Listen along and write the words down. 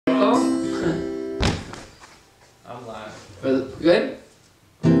Good?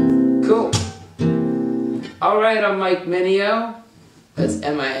 Cool. Alright, I'm Mike Mineo. That's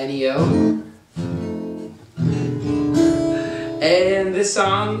M-I-N-E-O. And this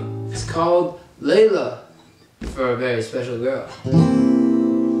song is called Lailah, for a very special girl.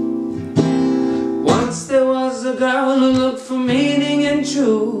 Once there was a girl who looked for meaning and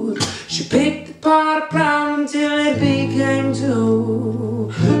truth. She picked apart a crown until it became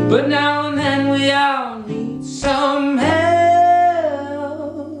two. But now and then we all need some help.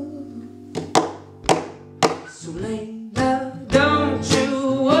 So Lailah, don't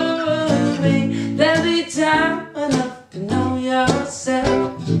you worry, there'll be time enough to know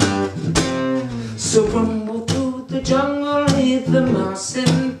yourself. So rumble through the jungle, hit the moss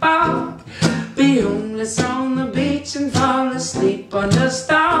and bark. Be homeless on the beach and fall asleep under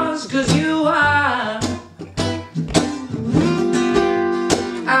stars, 'cause you are.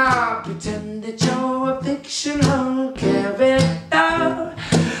 I'll pretend that you're a fictional character,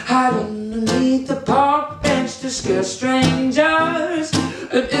 hide underneath the park bench to scare strangers.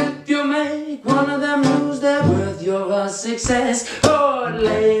 And if you make one of them lose their worth, you're a success. Oh,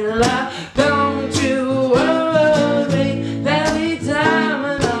 Lailah, don't you worry, there'll be time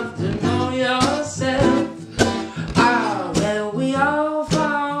enough to know yourself. Ah, well, we all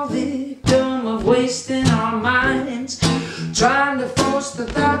fall victim of wasting our minds, trying to force the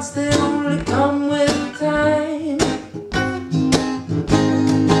thoughts that only come with time.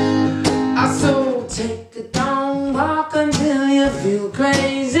 So take a long walk until you feel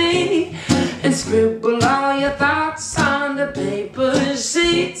crazy, and scribble all your thoughts on the paper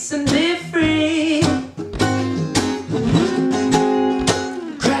sheets and be free.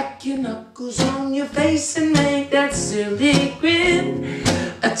 Crack your knuckles on your face and make that silly grin.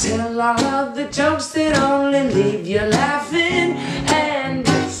 Tell all of the jokes that only leave you laughing. And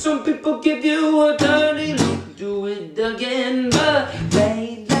if some people give you a dirty look, do it again. But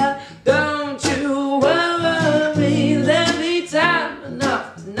Lailah, don't you worry, there'll be time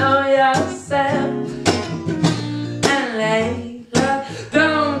enough to know yourself. And Lailah,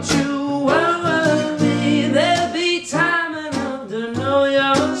 don't you worry, there'll be time enough to know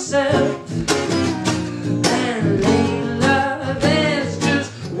yourself. And Lailah, there's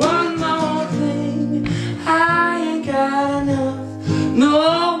just one more thing. I ain't got enough, no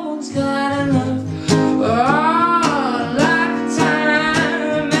one's got enough.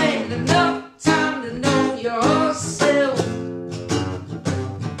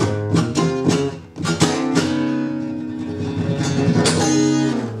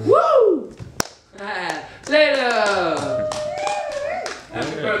 Lailah!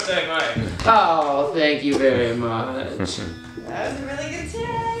 Happy birthday, Mike. Oh, thank you very much. That was a really good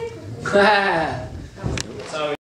take.